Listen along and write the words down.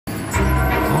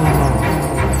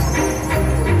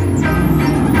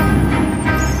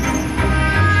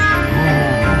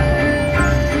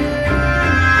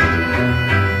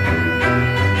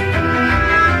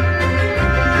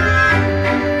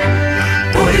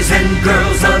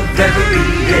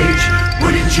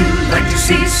you like to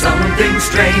see something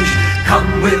strange? Come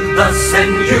with us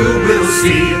and you will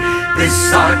see.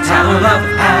 This our town of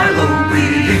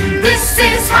Halloween. This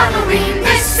is Halloween,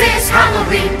 this is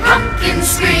Halloween. Pumpkins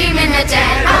scream in the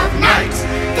dead of night.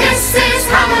 This is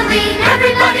Halloween,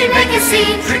 everybody make a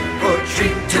scene. Trick or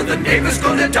treat till the neighbor's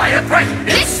gonna die of fright.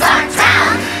 It's our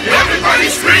town, everybody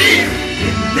scream.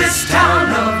 In this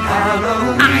town of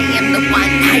Halloween, I am the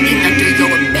one hiding under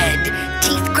your bed,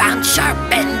 teeth ground sharp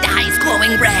and eyes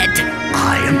glowing red.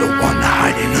 I am the one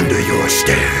hiding under your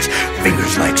stairs,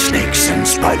 fingers like snakes and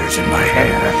spiders in my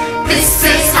hair. This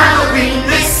is Halloween,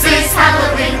 this is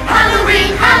Halloween.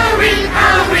 Halloween, Halloween,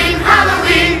 Halloween,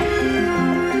 Halloween.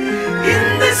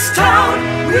 in this town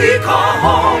we call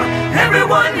home.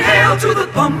 Everyone hail to the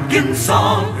pumpkin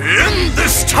song. In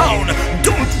this town,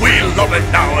 don't we love it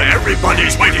now?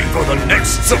 Everybody's waiting for the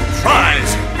next surprise.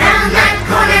 Found that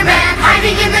corner man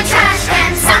hiding in the trash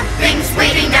can. Something's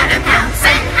waiting down to pounce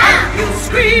and hound. You'll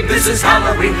scream, this is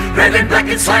Halloween, red and black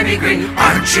and slimy green.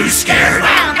 Aren't you scared?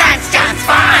 Well, that's just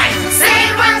fine. Say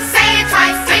it once, say it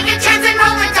twice. Take a chance and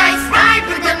roll the dice. Ride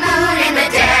with the moon in the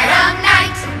dead of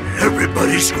night.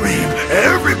 Everybody scream,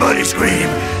 everybody scream.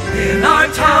 In our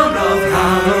town of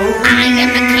Halloween, I am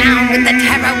the clown with the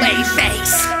tearaway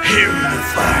face. Here in a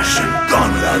flash and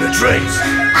gone without a trace.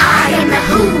 I am the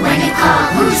who when you call,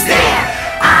 who's there?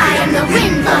 I am the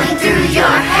wind blowing through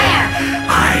your hair.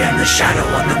 I am the shadow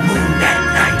on the moon at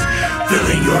night,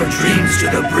 filling your dreams to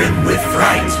the brim with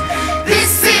fright.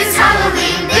 This is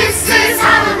Halloween, this is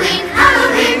Halloween.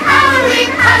 Halloween, Halloween,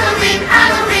 Halloween,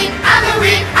 Halloween,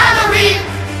 Halloween, Halloween.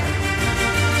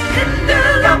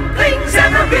 Kinder lumplings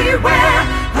everywhere.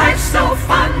 Life's so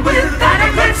fun without a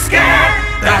good scare.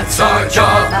 That's our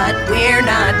job, But we're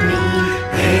not mean.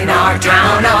 in our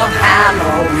town of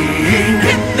Halloween.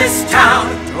 In this town,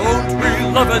 don't we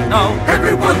love it now?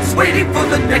 Everyone's waiting for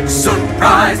the next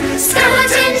surprise.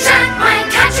 Skeleton Jack might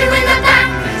catch you in the back.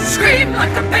 Scream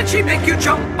like a banshee, make you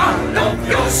jump out of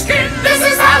your skin. This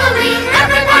is Halloween,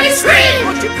 everybody scream.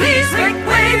 Would you please make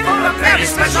way for a very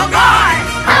special guy?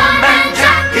 Man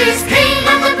Jack is king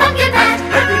of the pumpkin patch.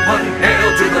 Everyone hail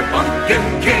to the Pumpkin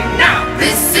King now.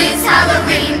 This is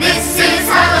Halloween, this is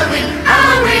Halloween.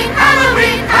 Halloween,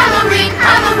 Halloween, Halloween,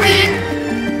 Halloween.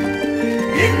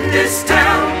 In this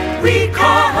town we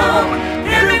call home.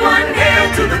 Everyone hail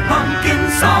to the pumpkin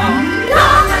song.